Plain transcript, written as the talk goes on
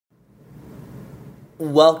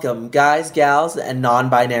Welcome, guys, gals, and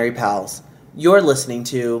non-binary pals. You're listening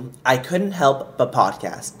to I Couldn't Help But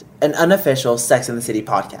Podcast, an unofficial Sex and the City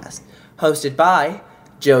podcast, hosted by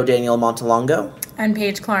Joe Daniel Montalongo and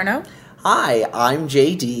Paige Clarno. Hi, I'm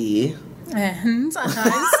JD. And I'm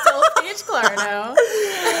still Paige Clarno.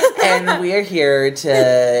 And we're here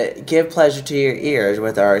to give pleasure to your ears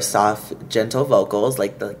with our soft, gentle vocals,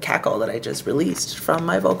 like the cackle that I just released from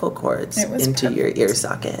my vocal cords into your ear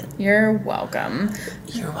socket. You're welcome.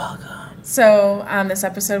 You're welcome. So, this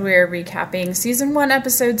episode we are recapping Season 1,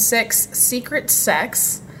 Episode 6, Secret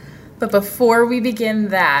Sex. But before we begin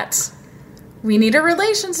that, we need a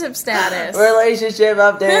relationship status. Relationship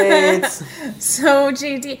updates. So,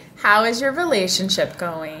 JD, how is your relationship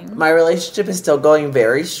going? My relationship is still going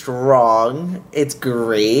very strong. It's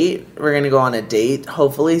great. We're going to go on a date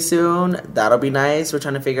hopefully soon. That'll be nice. We're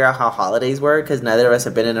trying to figure out how holidays work because neither of us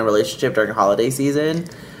have been in a relationship during holiday season.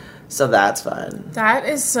 So that's fun. That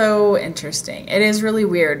is so interesting. It is really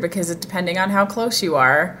weird because depending on how close you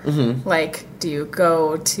are, like, do you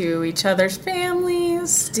go to each other's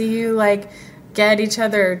families? Do you, get each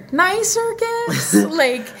other nicer gifts?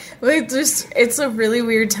 It's a really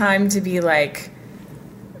weird time to be,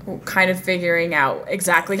 kind of figuring out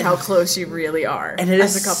exactly how close you really are and it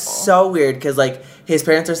as is a couple. So weird because, his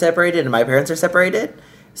parents are separated and my parents are separated.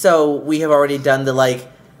 So we have already done the,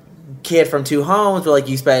 kid from two homes where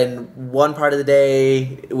you spend one part of the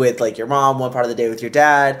day with your mom, one part of the day with your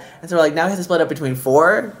dad, and so we're now we have to split up between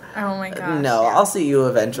four. Oh my gosh. No, yeah. I'll see you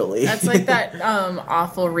eventually. That's like that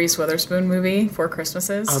awful Reese Witherspoon movie, Four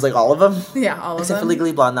Christmases. I was all of them? Yeah, all of them. Except for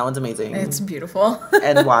Legally Blonde, that one's amazing. It's beautiful.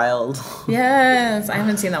 And wild. Yes, I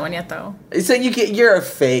haven't seen that one yet though. So you're a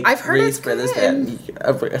fake I've heard Reese it's Witherspoon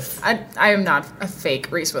fan. I am not a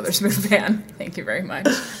fake Reese Witherspoon fan. Thank you very much.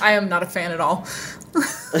 I am not a fan at all.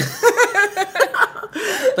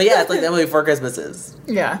 But yeah, it's like that movie Four Christmases.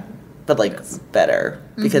 Yeah. But better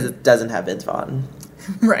because it doesn't have Vince Vaughn.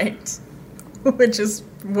 Right. Which is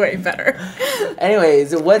way better.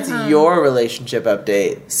 Anyways, what's your relationship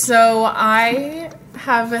update? So I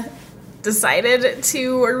have decided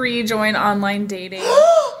to rejoin online dating.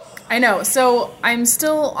 I know. So I'm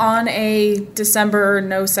still on a December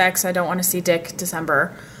no sex, I don't want to see dick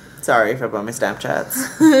December. Sorry for my Snapchats.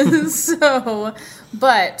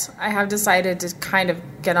 But I have decided to kind of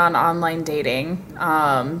get on online dating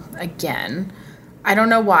again. I don't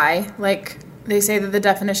know why. They say that the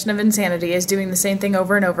definition of insanity is doing the same thing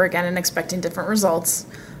over and over again and expecting different results.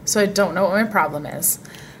 So I don't know what my problem is.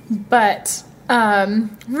 But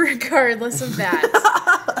regardless of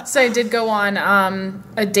that, so I did go on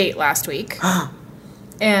a date last week.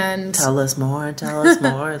 And Tell us more.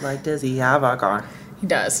 Does he have a car? He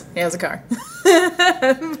does. He has a car.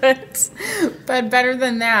 but better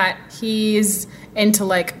than that, he's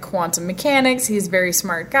into quantum mechanics. He's a very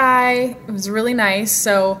smart guy. It was really nice.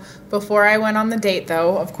 So before I went on the date,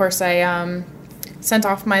 though, of course, I sent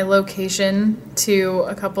off my location to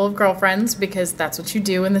a couple of girlfriends because that's what you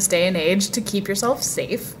do in this day and age to keep yourself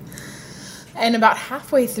safe. And about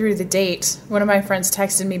halfway through the date, one of my friends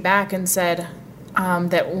texted me back and said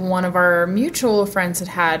that one of our mutual friends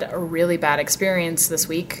had a really bad experience this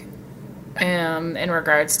week in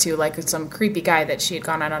regards to some creepy guy that she had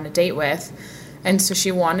gone out on a date with. And so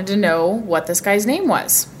she wanted to know what this guy's name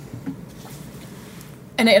was.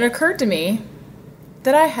 And it occurred to me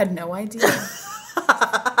that I had no idea.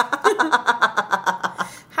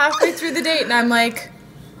 Halfway through the date, and I'm like,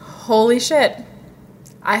 holy shit.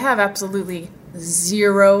 I have absolutely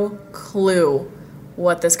zero clue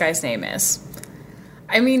what this guy's name is.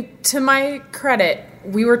 I mean, to my credit,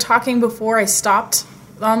 we were talking before I stopped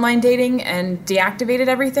online dating and deactivated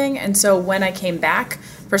everything. And so when I came back,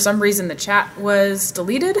 for some reason the chat was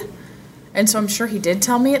deleted. And so I'm sure he did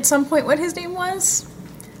tell me at some point what his name was.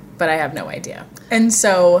 But I have no idea. And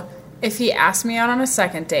so if he asked me out on a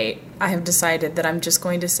second date, I have decided that I'm just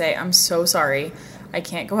going to say, I'm so sorry. I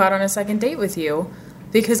can't go out on a second date with you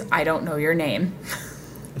because I don't know your name.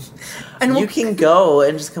 And you can go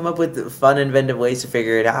and just come up with fun, inventive ways to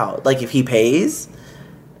figure it out. If he pays,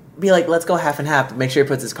 be let's go half and half. But make sure he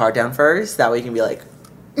puts his card down first. That way you can be okay,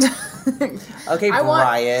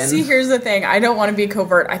 Brian. See, here's the thing. I don't want to be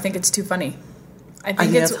covert. I think it's too funny. I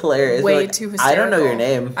think it's hilarious. Way too hysterical. I don't know your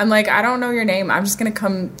name. I'm I don't know your name. I'm just going to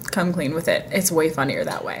come clean with it. It's way funnier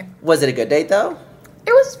that way. Was it a good date, though?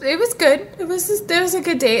 It was good. It was a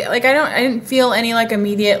good date. I didn't feel any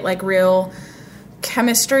immediate real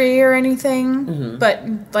chemistry or anything, but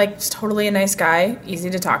just totally a nice guy,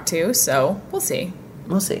 easy to talk to, so we'll see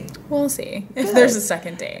if there's a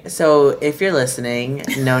second date. So if you're listening,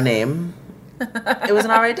 no name, It was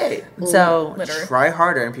an alright date. So Literally. try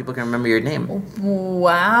harder and people can remember your name.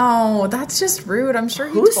 Wow, that's just rude. I'm sure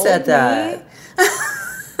Who said that?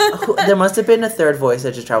 There must have been a third voice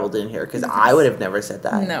that just traveled in here because I would have never said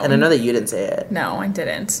that. No. And I know that you didn't say it. No, I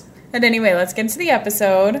didn't. And anyway, let's get into the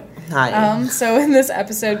episode. Hi. So in this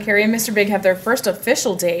episode, Carrie and Mr. Big have their first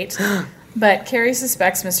official date, but Carrie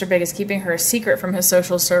suspects Mr. Big is keeping her a secret from his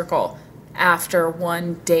social circle after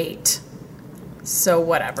one date. So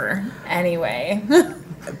whatever. Anyway.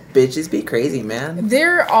 Bitches be crazy, man.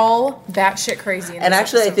 They're all batshit crazy. And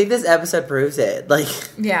actually, I think this episode proves it. Like,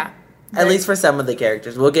 yeah. at least for some of the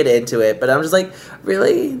characters. We'll get into it. But I'm just like,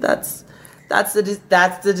 really? That's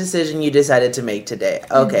the decision you decided to make today.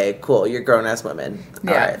 Okay, cool. You're grown-ass women.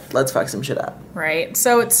 Yeah. All right, let's fuck some shit up. Right.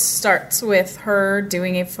 So it starts with her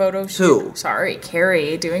doing a photo shoot. Who? Sorry,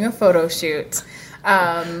 Carrie doing a photo shoot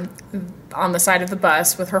on the side of the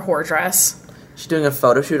bus with her whore dress. She's doing a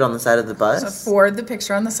photo shoot on the side of the bus? For the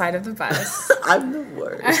picture on the side of the bus. I'm the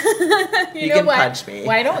worst. You can punch me.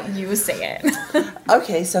 Why don't you say it?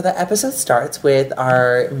 Okay, so the episode starts with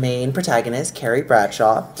our main protagonist, Carrie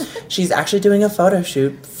Bradshaw. She's actually doing a photo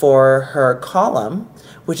shoot for her column,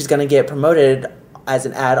 which is going to get promoted as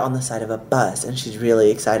an ad on the side of a bus, and she's really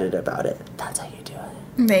excited about it. That's how you do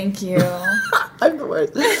it. Thank you. I'm the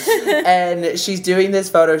worst. And she's doing this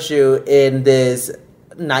photo shoot in this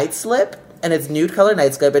night slip, and it's nude color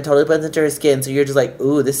night slip. It totally blends into her skin, so you're just like,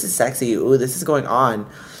 ooh, this is sexy. Ooh, this is going on.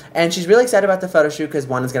 And she's really excited about the photo shoot because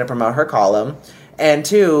one is going to promote her column, and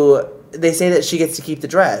two, they say that she gets to keep the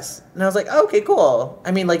dress. And I was like, oh, okay, cool.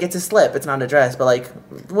 I mean, like, it's a slip. It's not a dress, but, like,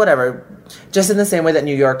 whatever. Just in the same way that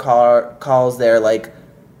New York calls their, like,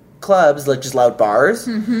 clubs, like, just loud bars.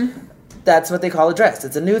 Mm-hmm. That's what they call a dress.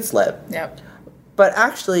 It's a nude slip. Yep. But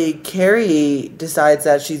actually, Carrie decides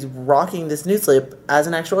that she's rocking this nude slip as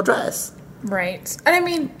an actual dress. Right. And I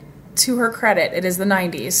mean, to her credit, it is the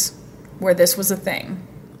 90s where this was a thing.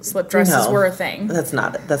 Slip dresses were a thing. That's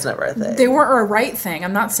never a thing. They weren't a right thing.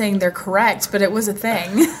 I'm not saying they're correct, but it was a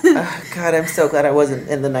thing. God, I'm so glad I wasn't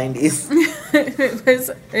in the 90s.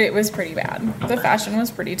 It was pretty bad. The fashion was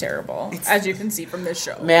pretty terrible, as you can see from this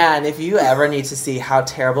show. Man, if you ever need to see how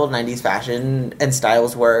terrible 90s fashion and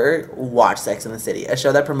styles were, watch Sex and the City. A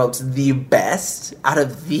show that promotes the best out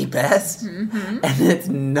of the best, and it's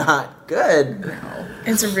not good. No,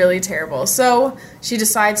 it's really terrible. So she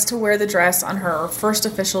decides to wear the dress on her first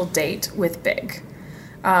official date with Big.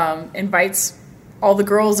 Invites all the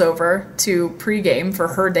girls over to pregame for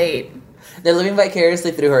her date. They're living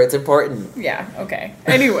vicariously through her. It's important. Yeah, okay.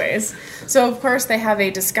 Anyways, so of course they have a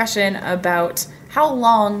discussion about how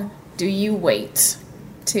long do you wait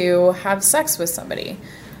to have sex with somebody.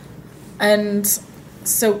 And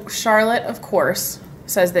so Charlotte, of course,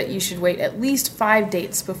 says that you should wait at least 5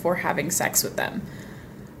 dates before having sex with them.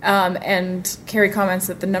 And Carrie comments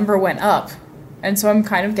that the number went up. And so I'm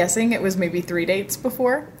kind of guessing it was maybe 3 dates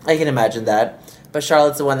before. I can imagine that. But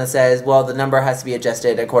Charlotte's the one that says, well, the number has to be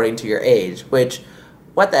adjusted according to your age, which,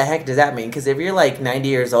 what the heck does that mean? Because if you're like 90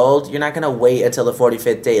 years old, you're not going to wait until the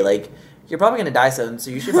 45th day. Like, you're probably going to die soon,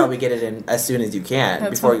 so you should probably get it in as soon as you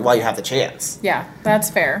can while you have the chance. Yeah, that's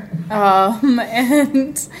fair.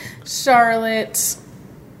 And Charlotte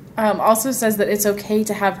also says that it's okay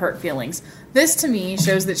to have hurt feelings. This, to me,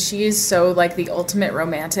 shows that she is so, like, the ultimate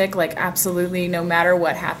romantic. Like, absolutely, no matter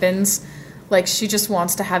what happens, like, she just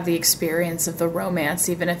wants to have the experience of the romance,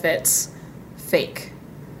 even if it's fake.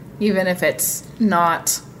 Even if it's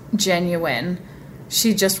not genuine.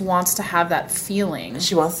 She just wants to have that feeling.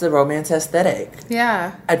 She wants the romance aesthetic.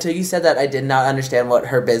 Yeah. Until you said that, I did not understand what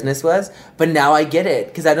her business was. But now I get it.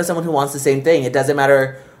 Because I know someone who wants the same thing. It doesn't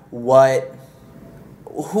matter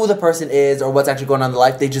who the person is or what's actually going on in their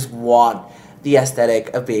life. They just want the aesthetic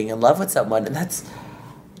of being in love with someone. And that's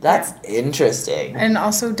interesting. And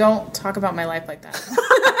also, don't talk about my life like that.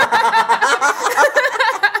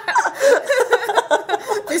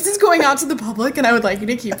 This is going out to the public, and I would like you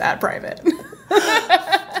to keep that private.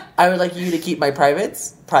 I would like you to keep my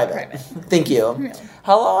privates private. Thank you. Yeah.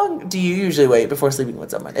 How long do you usually wait before sleeping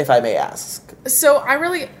with someone, if I may ask? So I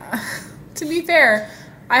really, to be fair,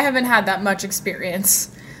 I haven't had that much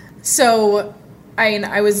experience. So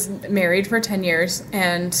I was married for 10 years,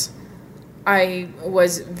 and I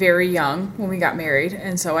was very young when we got married,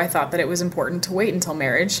 and so I thought that it was important to wait until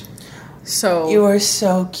marriage. So you were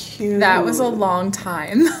so cute. That was a long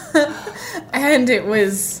time. And it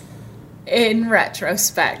was, in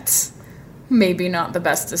retrospect, maybe not the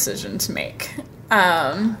best decision to make.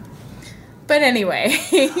 But But anyway.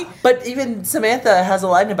 But even Samantha has a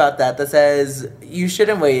line about that says you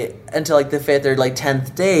shouldn't wait until like the 5th or like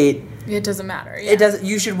 10th date. It doesn't matter. Yeah. It doesn't.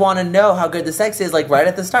 You should want to know how good the sex is like right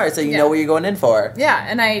at the start, so you know what you're going in for. Yeah,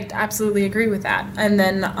 and I absolutely agree with that. And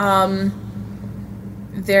then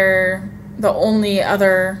the only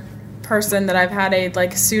other person that I've had a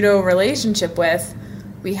like pseudo relationship with,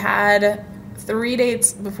 we had 3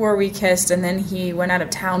 dates before we kissed, and then he went out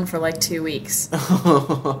of town for like 2 weeks.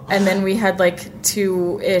 And then we had like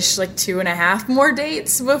 2.5 more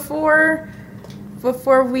dates before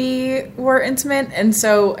we were intimate. And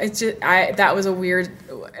so it's just that was a weird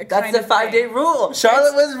That's the 5-date rule.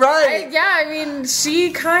 Charlotte was right. I mean,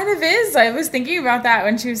 she kind of is. I was thinking about that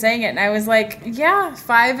when she was saying it, and I was like, yeah,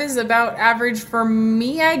 5 is about average for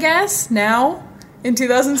me, I guess, now in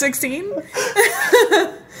 2016.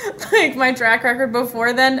 Like, my track record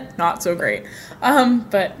before then, not so great.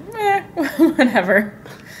 But, whatever.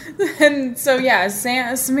 And so, yeah,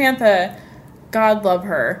 Samantha, God love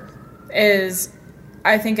her, is,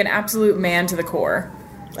 I think, an absolute man to the core.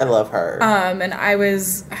 I love her. And I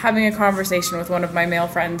was having a conversation with one of my male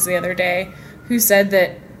friends the other day who said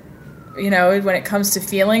that, you know, when it comes to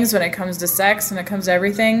feelings, when it comes to sex, when it comes to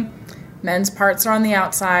everything, men's parts are on the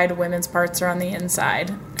outside, women's parts are on the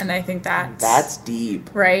inside. And I think that's deep.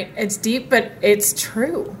 Right? It's deep, but it's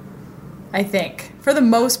true, I think, for the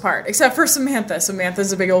most part. Except for Samantha.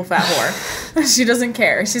 Samantha's a big old fat whore. She doesn't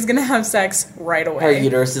care. She's going to have sex right away. Her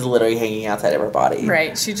uterus is literally hanging outside of her body.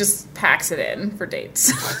 Right. She just packs it in for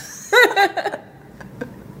dates.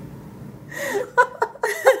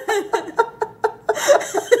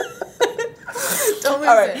 Don't lose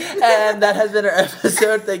All right, it. and that has been our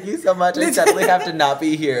episode. Thank you so much. I suddenly have to not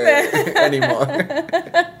be here anymore.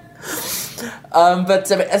 But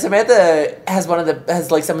Samantha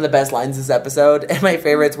has like some of the best lines this episode, and my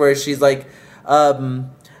favorites where she's like,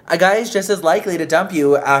 a guy is just as likely to dump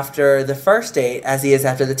you after the first date as he is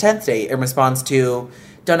after the 10th date, in response to,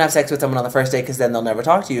 don't have sex with someone on the first date because then they'll never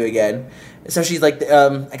talk to you again. So she's like,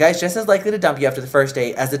 a guy's just as likely to dump you after the first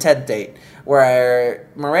date as the 10th date. Where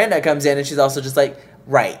Miranda comes in and she's also just like,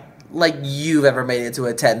 right, like you've ever made it to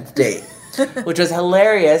a 10th date. Which was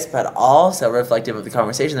hilarious, but also reflective of the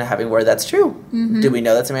conversation they're having where that's true. Mm-hmm. Do we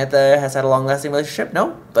know that Samantha has had a long-lasting relationship?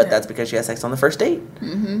 No, but that's because she has sex on the first date.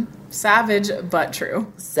 Mm-hmm. Savage, but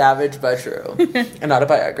true. Savage, but true. An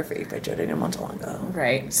autobiography by Joe Daniel Montalongo.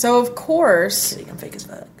 Right. So, of course... Kidding, I'm fake as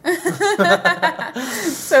fuck.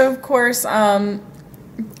 So, of course,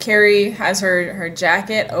 Carrie has her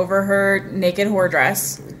jacket over her naked whore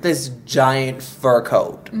dress. This giant fur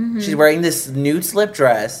coat. Mm-hmm. She's wearing this nude slip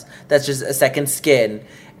dress that's just a second skin,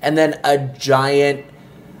 and then a giant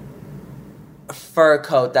fur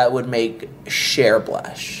coat that would make Cher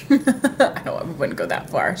blush. I wouldn't go that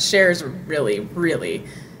far. Cher's really, really...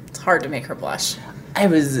 It's hard to make her blush. I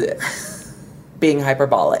was being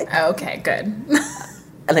hyperbolic. Okay, good.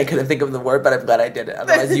 And I couldn't think of the word, but I'm glad I did it.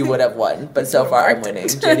 Otherwise, you would have won. But so far, I'm winning.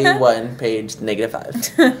 Jenny won, Paige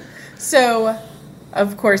 -5. So,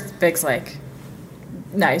 of course, Big's like,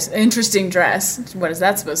 nice, interesting dress. What is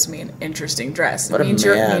that supposed to mean? Interesting dress. It means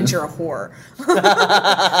you're a whore.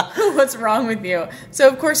 What's wrong with you? So,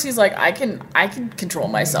 of course, he's like, I can control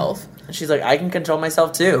myself. And she's like, I can control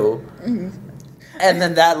myself too. Mm-hmm. And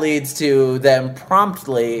then that leads to them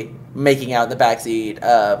promptly making out in the backseat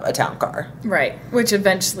of a town car. Right. Which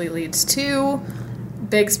eventually leads to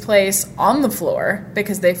Big's place on the floor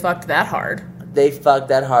because they fucked that hard. They fucked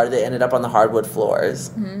that hard. They ended up on the hardwood floors.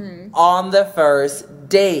 Mm-hmm. On the first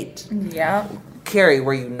date. Yeah. Carrie,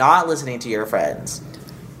 were you not listening to your friends?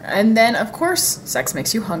 And then, of course, sex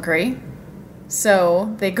makes you hungry.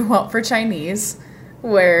 So they go out for Chinese,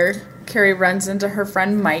 where Carrie runs into her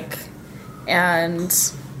friend Mike, and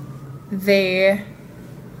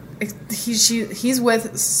he's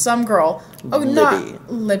with some girl. Oh, Libby.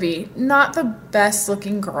 Not Libby. Not the best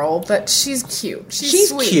looking girl, but she's cute. She's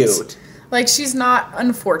sweet. Cute. Like, she's not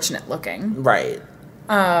unfortunate looking. Right.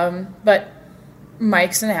 But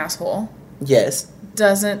Mike's an asshole. Yes.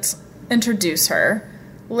 Doesn't introduce her.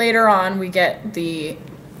 Later on, we get the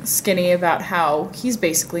skinny about how he's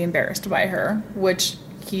basically embarrassed by her, which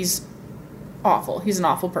he's awful. He's an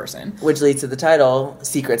awful person. Which leads to the title,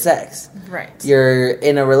 Secret Sex. Right. You're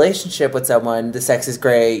in a relationship with someone, the sex is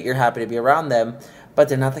great, you're happy to be around them, but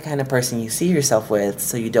they're not the kind of person you see yourself with,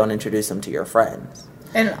 so you don't introduce them to your friends.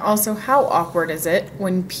 And also, how awkward is it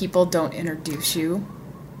when people don't introduce you?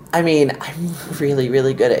 I mean, I'm really,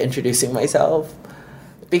 really good at introducing myself.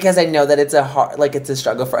 Because I know that it's a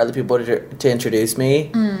struggle for other people to introduce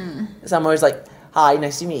me. Mm. So I'm always like, hi,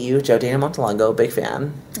 nice to meet you, Joe Dana Montalongo, big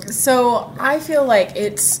fan. So I feel like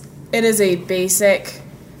it is a basic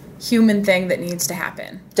human thing that needs to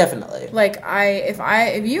happen. Definitely. Like,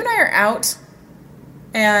 if you and I are out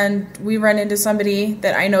and we run into somebody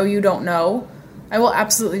that I know you don't know, I will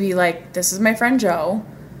absolutely be like, this is my friend Joe.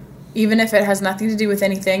 Even if it has nothing to do with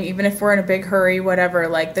anything, even if we're in a big hurry, whatever,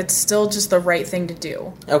 like, that's still just the right thing to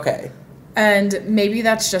do. Okay. And maybe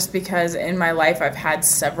that's just because in my life I've had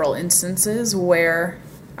several instances where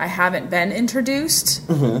I haven't been introduced.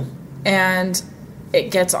 Mm-hmm. And it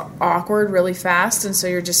gets awkward really fast, and so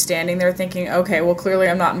you're just standing there thinking, okay, well, clearly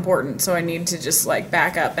I'm not important, so I need to just, like,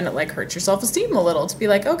 back up, and it, like, hurts your self-esteem a little to be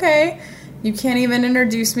like, okay, you can't even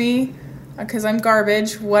introduce me because I'm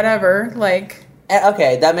garbage, whatever, like...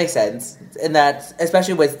 Okay, that makes sense. And that's,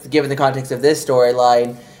 especially with, given the context of this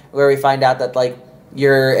storyline, where we find out that, like,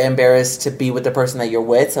 you're embarrassed to be with the person that you're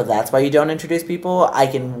with, so that's why you don't introduce people, I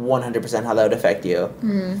can 100% how that would affect you.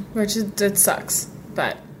 Which, it sucks,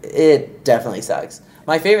 but... It definitely sucks.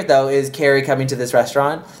 My favorite, though, is Carrie coming to this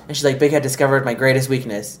restaurant, and she's like, Big Head discovered my greatest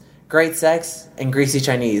weakness. Great sex and greasy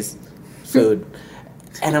Chinese food.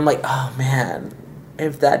 And I'm like, oh, man,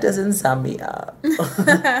 if that doesn't sum me up.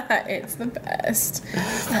 It's the best.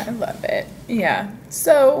 I love it. Yeah.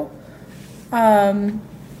 So,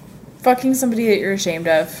 fucking somebody that you're ashamed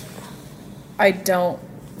of, I don't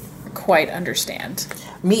quite understand.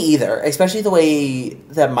 Me either, especially the way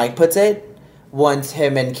that Mike puts it. Once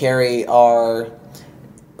him and Carrie are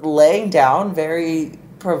laying down very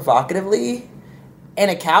provocatively in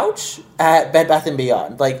a couch at Bed Bath &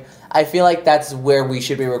 Beyond. Like, I feel like that's where we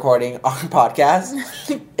should be recording our podcast,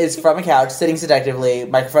 is from a couch, sitting seductively,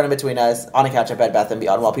 microphone in between us, on a couch at Bed Bath &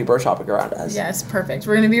 Beyond while people are shopping around us. Yes, perfect.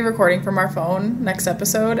 We're going to be recording from our phone next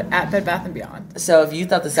episode at Bed Bath & Beyond. So if you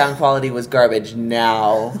thought the sound quality was garbage,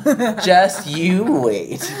 now just you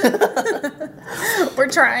wait. We're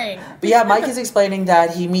trying. But yeah, Mike is explaining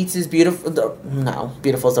that he meets his beautiful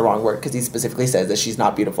is the wrong word because he specifically says that she's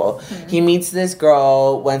not beautiful. Mm-hmm. He meets this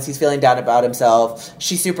girl once he's feeling down about himself.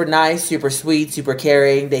 She's super nice, super sweet, super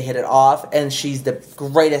caring. They hit it off, and she's the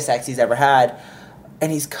greatest sex he's ever had. And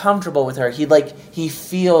he's comfortable with her. He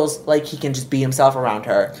feels like he can just be himself around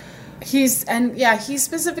her. He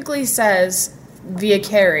specifically says via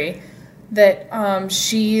Carrie that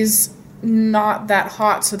she's not that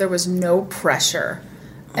hot, so there was no pressure.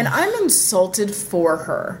 And I'm insulted for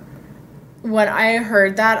her. When I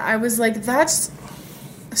heard that, I was like, that's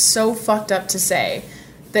so fucked up to say,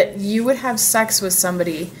 that you would have sex with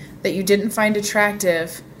somebody that you didn't find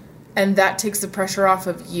attractive, and that takes the pressure off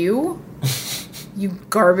of you, you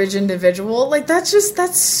garbage individual. Like,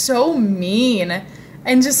 that's so mean,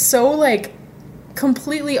 and just so, like,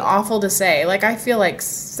 completely awful to say. Like, I feel like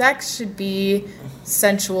sex should be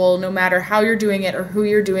sensual no matter how you're doing it or who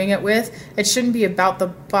you're doing it with. It shouldn't be about the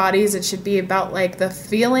bodies. It should be about, like, the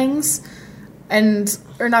feelings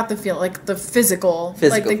or not the feel, like the physical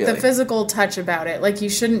like the physical touch about it. Like, you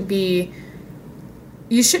shouldn't be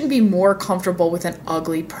more comfortable with an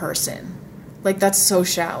ugly person. Like, that's so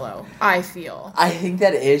shallow, I feel. I think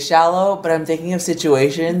that is shallow, but I'm thinking of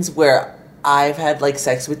situations where I've had, like,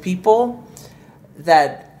 sex with people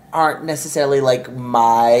that aren't necessarily, like,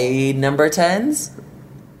 my number 10s.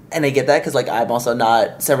 And I get that because, like, I'm also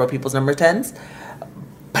not several people's number 10s.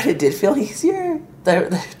 But it did feel easier.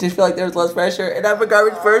 It did feel like there was less pressure. And I'm a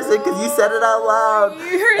garbage person because you said it out loud.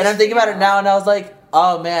 And I'm thinking about it now, and I was like,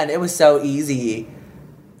 oh, man, it was so easy.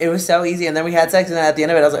 It was so easy. And then we had sex, and then at the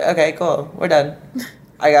end of it, I was like, okay, cool. We're done.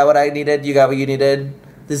 I got what I needed. You got what you needed.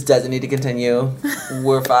 This doesn't need to continue.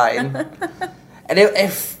 We're fine. And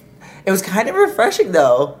it was kind of refreshing,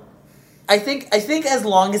 though. I think as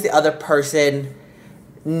long as the other person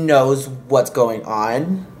knows what's going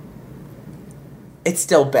on, it's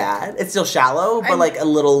still bad. It's still shallow, but like a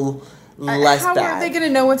little less how bad. How are they going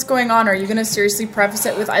to know what's going on? Are you going to seriously preface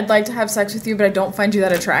it with, I'd like to have sex with you, but I don't find you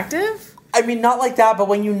that attractive? I mean, not like that, but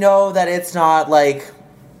when you know that it's not like,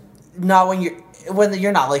 when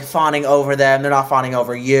you're not like fawning over them, they're not fawning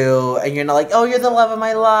over you, and you're not like, oh, you're the love of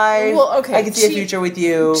my life. Well, okay. I can see a future with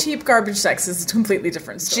you. Cheap garbage sex is a completely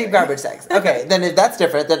different story. Cheap garbage sex. Okay, then if that's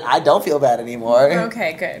different, then I don't feel bad anymore.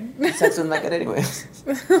 Okay, good. Sex wasn't that good anyways.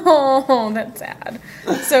 Oh, that's sad.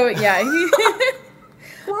 So, yeah.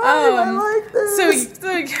 Why do I like this? So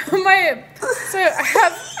I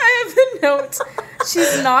have the note.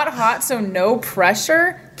 She's not hot, so no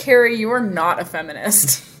pressure. Carrie, you are not a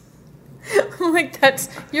feminist. Like,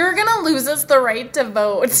 you're gonna lose us the right to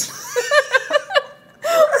vote.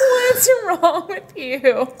 What's wrong with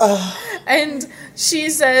you? And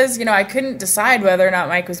she says, I couldn't decide whether or not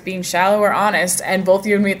Mike was being shallow or honest, and both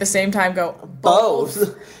you and me at the same time go,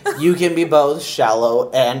 both. You can be both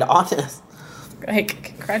shallow and honest.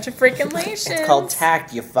 Like, congratulations. It's called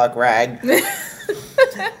tact, you fuck rag.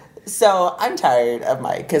 So I'm tired of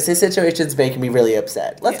Mike because his situation's making me really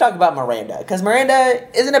upset. Let's talk about Miranda because Miranda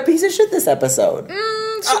isn't a piece of shit this episode.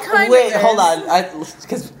 She kind of wait, is. hold on.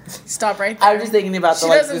 Because Stop right there. I'm just thinking about She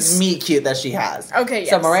the doesn't this meet cute that she has. Okay,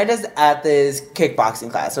 So yes. Miranda's at this kickboxing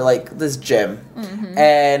class or like this gym, Mm-hmm.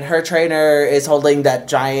 and her trainer is holding that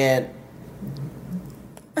giant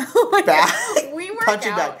Oh my bag, God. We work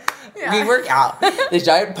punching out. bag. Yeah. We work out this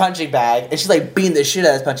giant punching bag, and she's like beating the shit out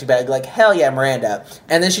of this punching bag, like hell yeah, Miranda.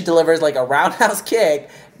 And then she delivers like a roundhouse kick,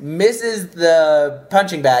 misses the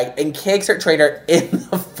punching bag, and kicks her trainer in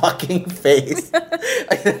the fucking face.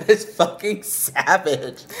 Like, it's fucking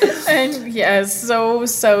savage. And yes, so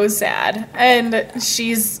sad. And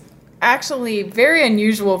she's actually very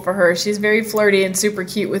unusual for her. She's very flirty and super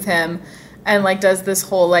cute with him, and like does this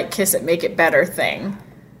whole like kiss it, make it better thing.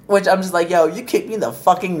 Which I'm just like, yo, you kicked me in the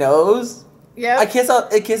fucking nose. Yeah. A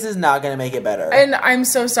kiss is not gonna make it better. And I'm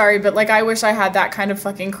so sorry, but like I wish I had that kind of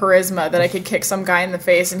fucking charisma that I could kick some guy in the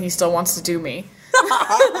face and he still wants to do me.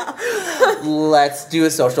 Let's do a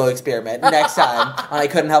social experiment next time on I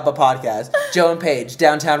Couldn't Help a Podcast. Joe and Paige,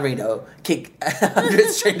 downtown Reno, kick 100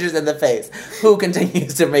 strangers in the face. Who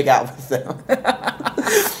continues to make out with them?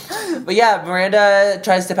 But yeah, Miranda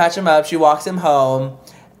tries to patch him up. She walks him home.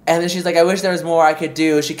 And then she's like, I wish there was more I could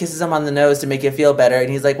do. She kisses him on the nose to make it feel better. And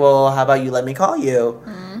he's like, well, how about you let me call you?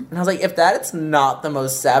 And I was like, if that's not the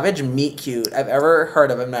most savage meet cute I've ever heard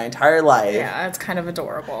of in my entire life. Yeah, it's kind of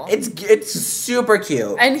adorable. It's super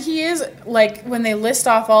cute. And he is, like, when they list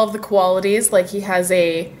off all of the qualities, like, he has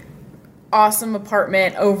a awesome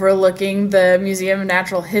apartment overlooking the Museum of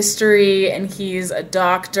Natural History, and he's a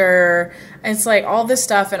doctor, and it's, like, all this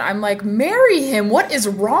stuff, and I'm like, marry him! What is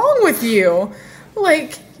wrong with you?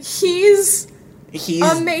 Like, he's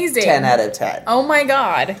amazing. 10 out of 10. Oh my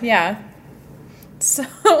god, yeah. So...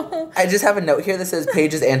 I just have a note here that says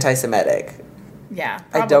Paige is anti-Semitic. Yeah,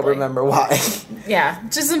 I don't probably. remember why. Yeah,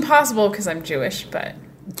 just impossible because I'm Jewish, but...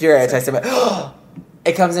 You're anti-Semitic.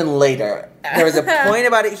 It comes in later. There was a point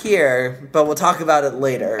about it here, but we'll talk about it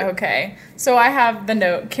later. Okay. So I have the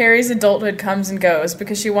note, Carrie's adulthood comes and goes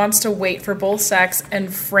because she wants to wait for both sex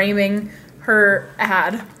and framing her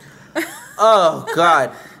ad. Oh,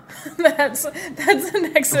 God. That's the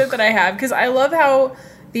next note that I have because I love how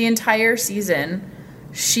the entire season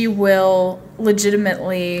she will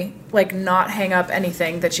legitimately like not hang up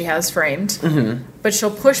anything that she has framed, but she'll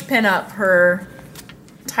push pin up her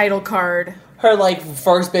title card. Her, like,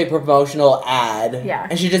 first big promotional ad. Yeah.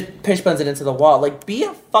 And she just push buns it into the wall. Like, be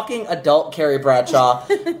a fucking adult, Carrie Bradshaw.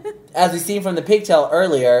 As we seen from the pigtail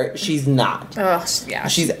earlier, she's not. Ugh, yeah.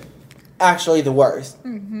 She's actually the worst.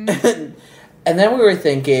 And then we were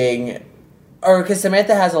thinking, or because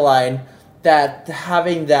Samantha has a line that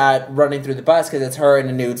having that running through the bus, because it's her in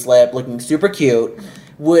a nude slip looking super cute,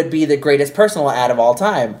 would be the greatest personal ad of all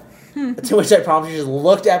time. To which I promise you just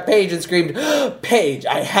looked at Paige and screamed, Paige,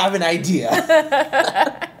 I have an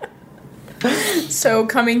idea. So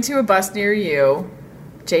coming to a bus near you,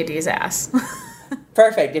 JD's ass.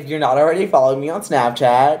 Perfect. If you're not already following me on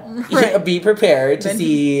Snapchat, Right. be prepared to Then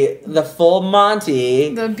see the full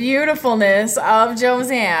Monty The beautifulness of Joe's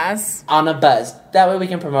ass. on a bus. That way we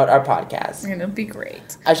can promote our podcast. It'll be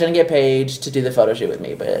great. I shouldn't get Paige to do the photo shoot with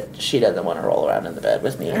me, but she doesn't want to roll around in the bed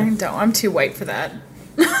with me. I don't. I'm too white for that.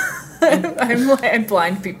 I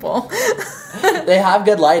blind people. They have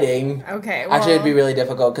good lighting. Okay. Well, Actually, it'd be really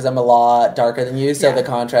difficult because I'm a lot darker than you, so Yeah. the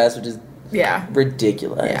contrast would just yeah.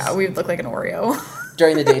 ridiculous. Yeah, we would look like an Oreo.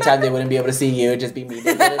 During the daytime, they wouldn't be able to see you; it'd just be me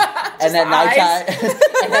naked. And at eyes. nighttime,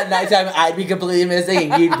 and at nighttime, I'd be completely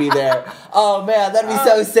missing, and you'd be there. Oh man, that'd be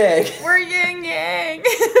so sick. We're yin yang.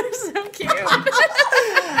 So cute.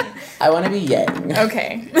 I want to be yang.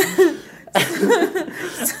 Okay.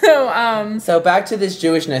 So back to this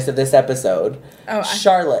Jewishness of this episode.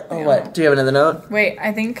 Charlotte. Oh, yeah. what? Do you have another note? Wait,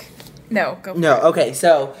 I think no. Go. No. Okay.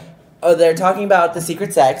 So, they're talking about the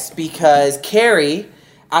secret sex because Carrie,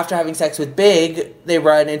 after having sex with Big, they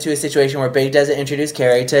run into a situation where Big doesn't introduce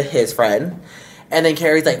Carrie to his friend, and then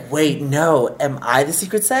Carrie's like, "Wait, no, am I the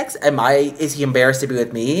secret sex? Is he embarrassed to be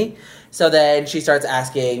with me?" So then she starts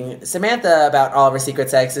asking Samantha about all of her secret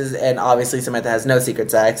sexes, and obviously Samantha has no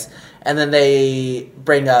secret sex. And then they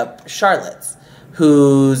bring up Charlotte's,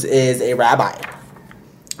 whose is a rabbi.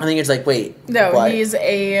 I think it's like, wait, No, what? he's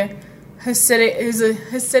a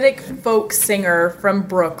Hasidic folk singer from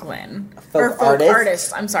Brooklyn. Folk folk artist?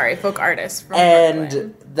 artist. I'm sorry, folk artist from And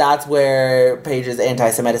Brooklyn. that's where Paige's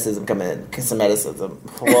anti-Semitism come in. Because Semitism,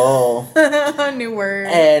 whoa. New word.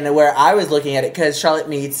 And where I was looking at it, because Charlotte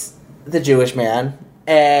meets the Jewish man,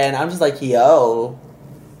 and I'm just like, yo,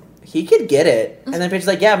 he could get it. And then Paige's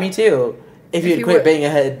like, yeah, me too. if you'd quit being a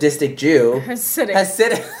Hasidic Jew.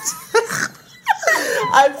 Hasidic.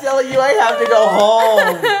 I'm telling you, I have to go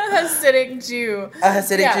home. Hasidic Jew. A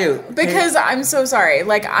Hasidic Jew. Because I'm so sorry.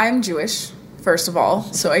 Like, I'm Jewish, first of all,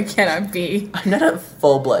 so I cannot be. I'm not a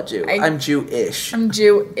full-blood Jew. I'm Jewish. I'm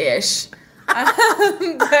Jewish.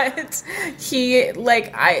 But he,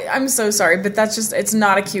 like, I'm so sorry, but that's just, it's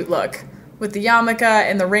not a cute look. With the yarmulke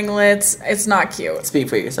and the ringlets, it's not cute. Speak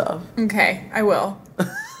for yourself. Okay, I will.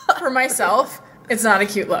 For myself, it's not a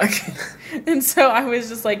cute look. And so I was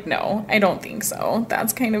just like, no, I don't think so.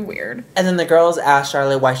 That's kind of weird. And then the girls asked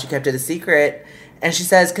Charlotte why she kept it a secret. And she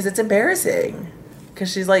says, because it's embarrassing.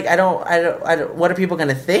 Because she's like, I don't, what are people going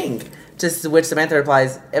to think? To which Samantha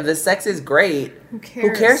replies, if the sex is great, who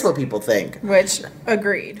cares what people think? Which,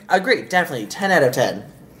 agreed. Agreed, definitely. 10 out of 10.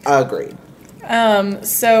 Agreed.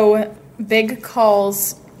 So Big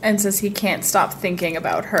calls and says he can't stop thinking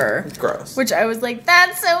about her. Gross. Which I was like,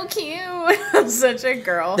 that's so cute. I'm such a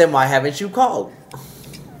girl. Then why haven't you called?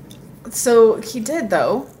 So he did,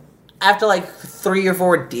 though. After like 3 or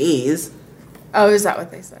 4 days. Oh, is that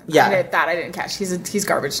what they said? Yeah. I didn't catch. He's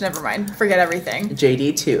garbage. Never mind. Forget everything.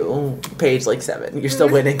 JD2, page like 7. You're still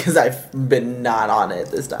winning because I've been not on it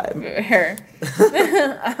this time. Here.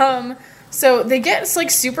 So they get like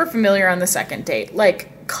super familiar on the second date.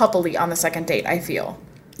 Like coupley on the second date, I feel.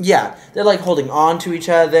 Yeah. They're like holding on to each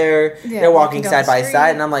other. Yeah, they're walking side by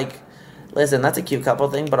side. And I'm like, listen, that's a cute couple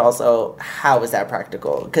thing, but also, how is that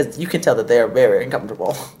practical? Because you can tell that they are very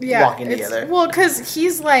uncomfortable walking together. Well, because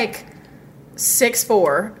he's like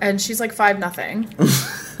 6'4", and she's like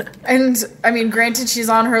 5'0". And, I mean, granted, she's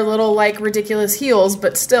on her little, like, ridiculous heels,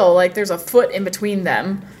 but still, like, there's a foot in between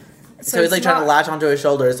them. So he's, like, trying to latch onto his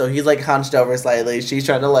shoulder, so he's, like, hunched over slightly. She's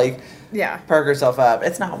trying to, like, perk herself up.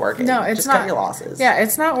 It's not working. No, it's just not. Cut your losses. Yeah,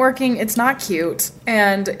 it's not working. It's not cute.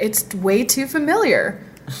 And it's way too familiar.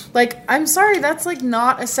 Like, I'm sorry, that's, like,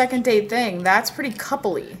 not a second date thing. That's pretty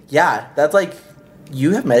coupley. Yeah, that's, like,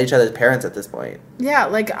 you have met each other's parents at this point. Yeah,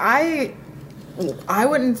 like, I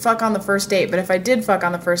wouldn't fuck on the first date, but if I did fuck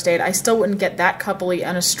on the first date, I still wouldn't get that coupley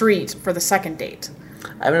on a street for the second date.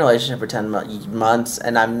 I've been in a relationship for 10 months,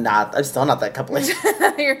 and I'm still not that coupley.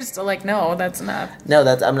 You're still like, no, that's enough. No,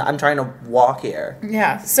 I'm trying to walk here.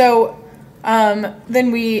 Yeah, so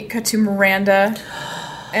then we cut to Miranda,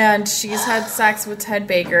 and she's had sex with Ted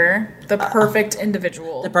Baker, the perfect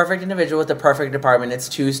individual. The perfect individual with the perfect apartment. It's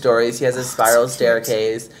 2 stories. He has a spiral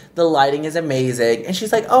staircase. The lighting is amazing. And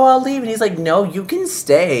she's like, oh, I'll leave. And he's like, no, you can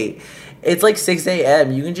stay. It's like 6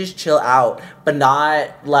 a.m. You can just chill out. But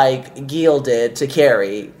not like Gil did to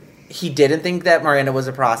Carrie. He didn't think that Miranda was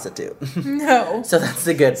a prostitute. No. So that's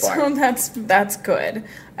the good part. So that's good.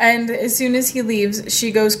 And as soon as he leaves, she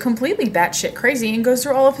goes completely batshit crazy and goes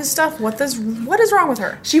through all of his stuff. What is wrong with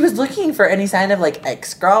her? She was looking for any sign of like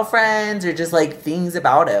ex-girlfriends or just like things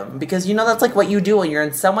about him. Because you know that's like what you do when you're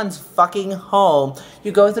in someone's fucking home.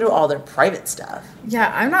 You go through all their private stuff.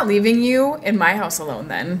 Yeah, I'm not leaving you in my house alone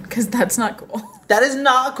then. Because that's not cool. That is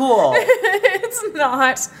not cool. It's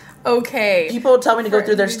not okay. People tell me to go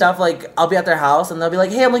through their stuff, like, I'll be at their house, and they'll be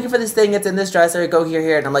like, hey, I'm looking for this thing, it's in this dresser, go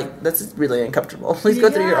here, and I'm like, this is really uncomfortable. Please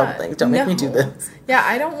go through your own things. Don't make me do this. Yeah,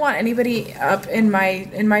 I don't want anybody up in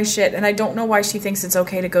my shit, and I don't know why she thinks it's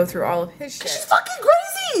okay to go through all of his shit. She's fucking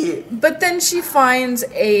crazy! But then she finds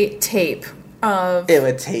a tape of... Ew,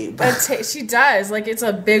 a tape. She does. Like, it's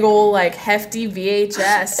a big old, like, hefty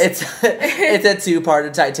VHS. It's a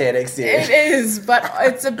 2-part Titanic series. It is, but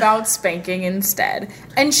it's about spanking instead.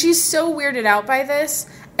 And she's so weirded out by this.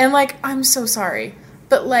 And, like, I'm so sorry.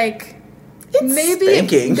 But, like, maybe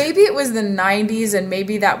it was the 90s and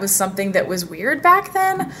maybe that was something that was weird back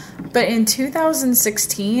then. But in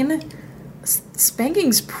 2016...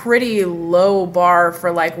 spanking's pretty low bar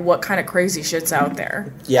for, like, what kind of crazy shit's out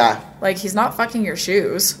there. Yeah. Like, he's not fucking your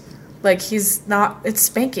shoes. Like, he's not... It's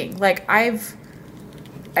spanking. Like, I'm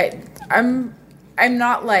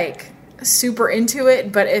not, like, super into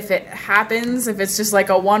it, but if it happens, if it's just, like,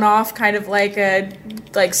 a one-off kind of, like, a,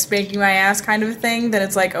 like, spanking my ass kind of thing, then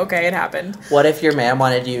it's like, okay, it happened. What if your man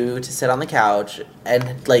wanted you to sit on the couch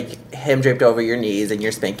and, like, him draped over your knees and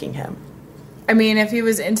you're spanking him? I mean, if he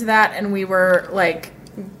was into that and we were, like,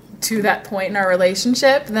 to that point in our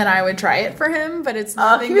relationship, then I would try it for him. But it's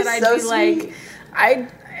nothing that I'd be sweet. Like,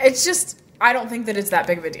 it's just, I don't think that it's that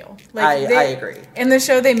big of a deal. I agree. In the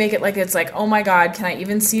show, they make it like it's like, oh my god, can I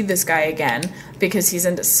even see this guy again because he's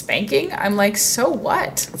into spanking? I'm like, so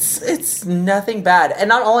what? It's nothing bad. And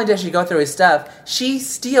not only does she go through his stuff, she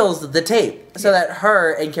steals the tape so that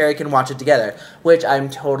her and Carrie can watch it together, which I'm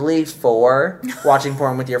totally for watching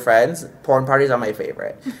porn with your friends. Porn parties are my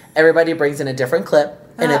favorite. Everybody brings in a different clip,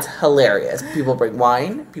 and it's hilarious. People bring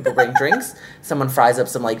wine, people bring drinks, someone fries up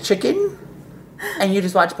some, like, chicken, and you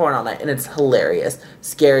just watch porn all night, and it's hilarious.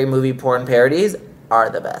 Scary movie porn parodies are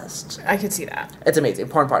the best. I could see that. It's amazing.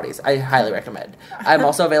 Porn parties. I highly recommend. I'm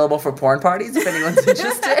also available for porn parties if anyone's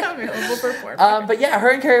interested. Available for porn parties. But yeah, her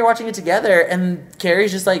and Carrie are watching it together, and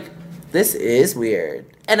Carrie's just like, this is weird.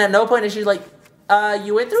 And at no point is she like,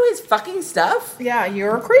 you went through his fucking stuff? Yeah,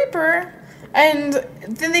 you're a creeper. And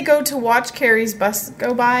then they go to watch Carrie's bus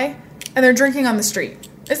go by, and they're drinking on the street.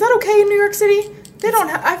 Is that okay in New York City? They don't.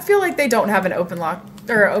 I feel like they don't have an open lock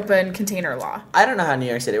or open container law. I don't know how New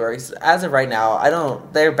York City works. As of right now, I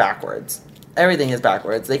don't. They're backwards. Everything is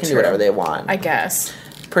backwards. They can do whatever they want. I guess.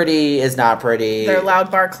 Pretty is not pretty. They're loud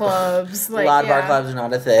bar clubs. Like, loud bar clubs are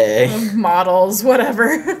not a thing. Models,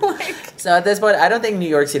 whatever. So at this point, I don't think New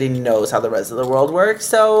York City knows how the rest of the world works.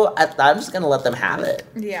 So I'm just gonna let them have it.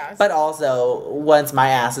 Yeah. But also, once my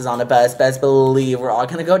ass is on a bus, best believe we're all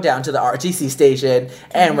gonna go down to the RTC station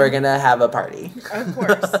and we're gonna have a party. Of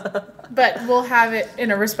course. But we'll have it in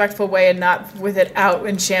a respectful way and not with it out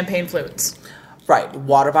in champagne flutes. Right,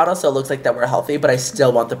 water bottle, so it looks like that we're healthy, but I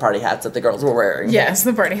still want the party hats that the girls were wearing. Yes,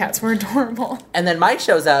 the party hats were adorable. And then Mike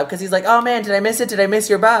shows up because he's like, oh man, did I miss it? Did I miss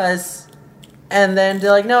your bus? And then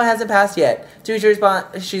they're like, no, it hasn't passed yet. To which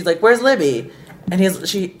she's like, where's Libby? And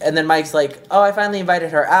and then Mike's like, oh, I finally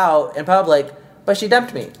invited her out in public, but she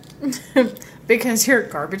dumped me. Because you're a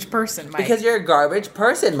garbage person, Mike. Because you're a garbage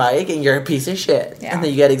person, Mike, and you're a piece of shit. Yeah. And then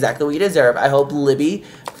you get exactly what you deserve. I hope Libby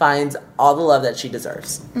finds all the love that she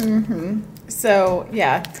deserves. Mm-hmm. So,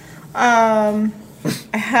 yeah. I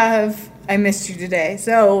Missed You Today.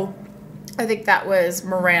 So, I think that was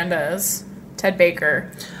Miranda's Ted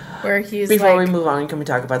Baker, where he's Before we move on, can we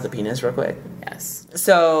talk about the penis real quick? Yes.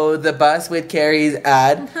 So, the bus with Carrie's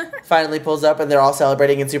ad finally pulls up, and they're all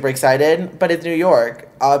celebrating and super excited. But it's New York,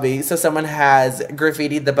 obvi. So, someone has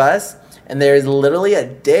graffitied the bus, and there's literally a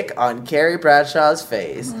dick on Carrie Bradshaw's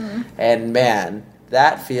face. Mm-hmm. And man,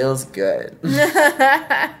 that feels good.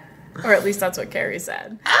 Or at least that's what Carrie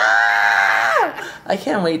said. I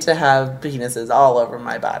can't wait to have penises all over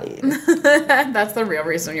my body. That's the real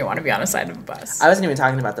reason you want to be on a side of a bus. I wasn't even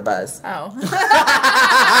talking about the bus. Oh.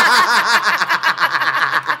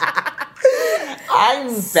 I'm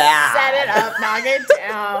bad. Set it up, knock it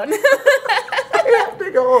down. I have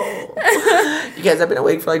to go. You guys, I've been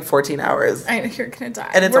awake for like 14 hours. I know, you're going to die.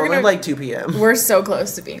 And it's only like 2 p.m. We're so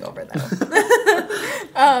close to being over, though.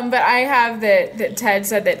 But I have that Ted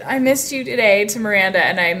said that I missed you today to Miranda,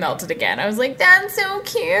 and I melted again. I was like, that's so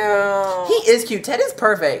cute. He is cute. Ted is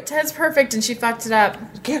perfect. Ted's perfect, and she fucked it up.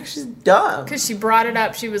 Yeah, she's dumb. Because she brought it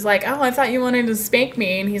up. She was like, oh, I thought you wanted to spank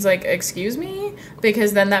me. And he's like, excuse me?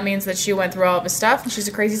 Because then that means that she went through all of his stuff, and she's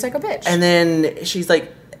a crazy psycho bitch. And then she's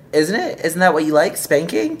like, isn't it? Isn't that what you like,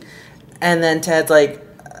 spanking? And then Ted's like,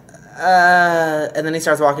 and then he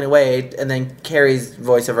starts walking away, and then Carrie's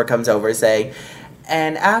voiceover comes over saying,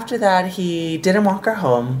 and after that, he didn't walk her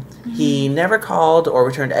home. Mm-hmm. He never called or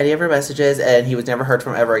returned any of her messages, and he was never heard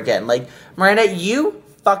from ever again. Like, Miranda, you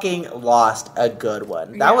fucking lost a good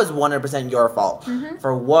one. That was 100% your fault. Mm-hmm.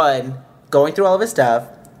 For one, going through all of his stuff.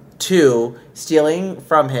 2, stealing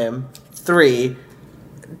from him. 3,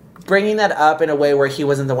 bringing that up in a way where he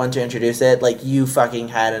wasn't the one to introduce it. Like, you fucking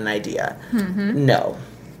had an idea. Mm-hmm. No.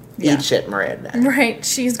 Yeah. Eat shit, Miranda. Right.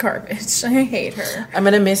 She's garbage. I hate her. I'm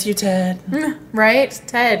gonna miss you, Ted. Right?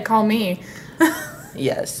 Ted, call me.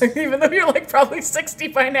 Yes. Even though you're like probably 60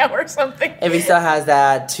 by now or something. If he still has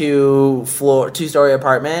that 2-story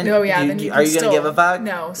apartment. Oh, yeah. Are you gonna give a fuck?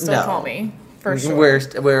 No, call me. For sure.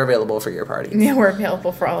 We're available for your party. Yeah, we're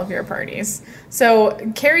available for all of your parties. So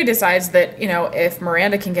Carrie decides that, if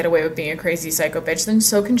Miranda can get away with being a crazy psycho bitch, then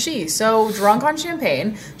so can she. So, drunk on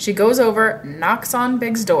champagne, she goes over, knocks on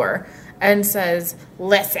Big's door, and says,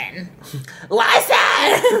 listen.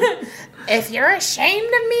 If you're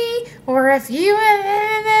ashamed of me, or if you...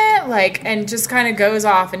 and just kind of goes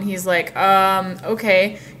off, and he's like,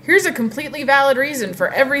 okay... Here's a completely valid reason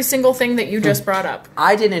for every single thing that you just brought up.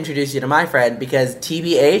 I didn't introduce you to my friend because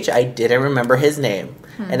TBH, I didn't remember his name.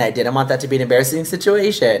 And I didn't want that to be an embarrassing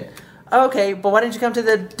situation. Okay, but why didn't you come to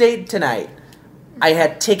the date tonight? I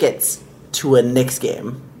had tickets to a Knicks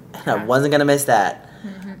game. And I wasn't going to miss that.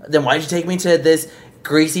 Mm-hmm. Then why did you take me to this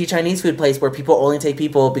greasy Chinese food place where people only take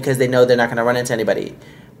people because they know they're not going to run into anybody?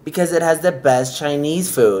 because it has the best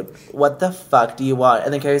Chinese food. What the fuck do you want?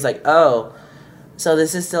 And then Carrie's like, oh, so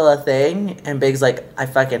this is still a thing? And Big's like, I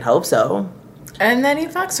fucking hope so. And then he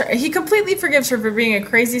fucks her. He completely forgives her for being a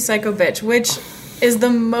crazy psycho bitch, which is the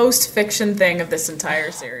most fiction thing of this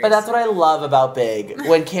entire series. But that's what I love about Big.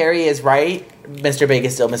 When Carrie is right, Mr. Big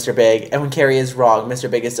is still Mr. Big. And when Carrie is wrong, Mr.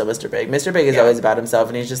 Big is still Mr. Big. Mr. Big is always about himself,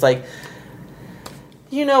 and he's just like,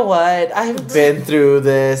 you know what? I've been through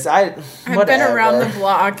this. I've been around the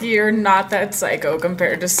block. You're not that psycho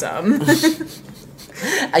compared to some.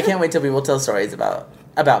 I can't wait till people tell stories about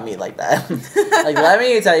me like that. Like, let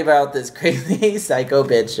me tell you about this crazy psycho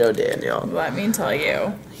bitch, Joe Daniel. Let me tell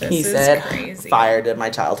you. He said, crazy. Fired at my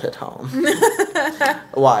childhood home.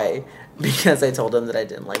 Why? Because I told him that I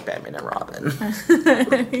didn't like Batman and Robin.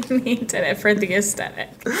 He did it for the aesthetic.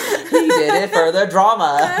 He did it for the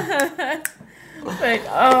drama. But,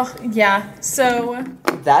 oh, yeah. So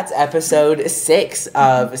that's episode 6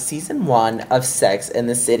 of season 1 of Sex and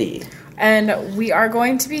the City. And we are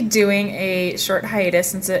going to be doing a short hiatus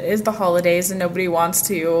since it is the holidays and nobody wants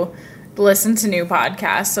to listen to new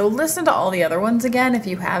podcasts. So listen to all the other ones again if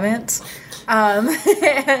you haven't.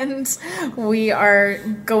 And we are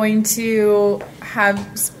going to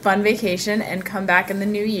have fun vacation and come back in the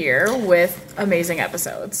new year with amazing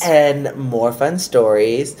episodes. And more fun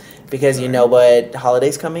stories, because you know what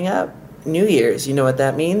holiday's coming up? New Year's. You know what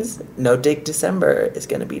that means? No Dick December is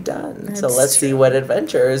going to be done. That's so let's true. see what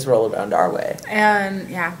adventures roll around our way. And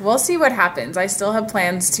yeah, we'll see what happens. I still have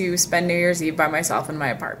plans to spend New Year's Eve by myself in my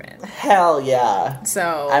apartment. Hell yeah.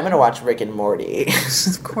 So I'm going to watch Rick and Morty.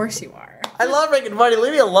 Of course you are. I love Rick and Morty.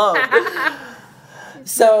 Leave me alone.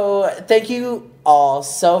 So thank you all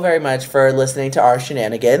so very much for listening to our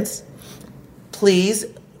shenanigans. Please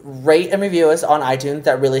rate and review us on iTunes.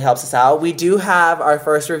 That really helps us out. We do have our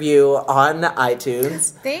first review on iTunes.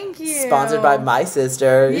 Thank you. Sponsored by my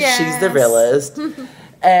sister. Yes. She's the realest.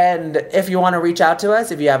 And if you want to reach out to us,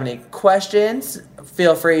 if you have any questions,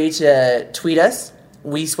 feel free to tweet us.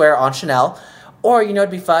 We swear on Chanel. Or, you know, it'd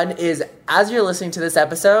be fun is as you're listening to this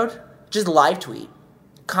episode, just live tweet.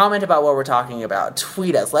 Comment about what we're talking about.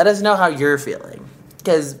 Tweet us. Let us know how you're feeling.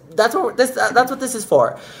 Because that's what this is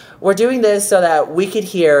for. We're doing this so that we could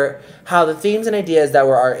hear how the themes and ideas that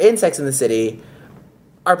are in Sex and the City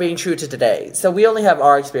are being true to today. So we only have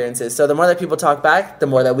our experiences. So the more that people talk back, the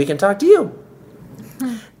more that we can talk to you.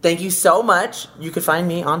 Thank you so much. You can find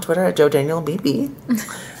me on Twitter at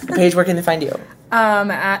JoeDanielBB. Paige, where can they find you?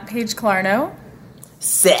 At Paige Clarno.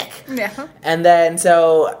 Sick. Yeah. And then,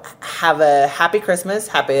 so have a happy Christmas,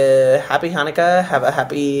 happy Hanukkah, have a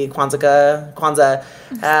happy Kwanzaa,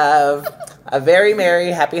 have a very merry,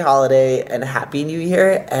 happy holiday, and a happy new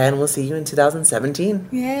year, and we'll see you in 2017.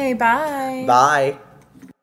 Yay, bye. Bye.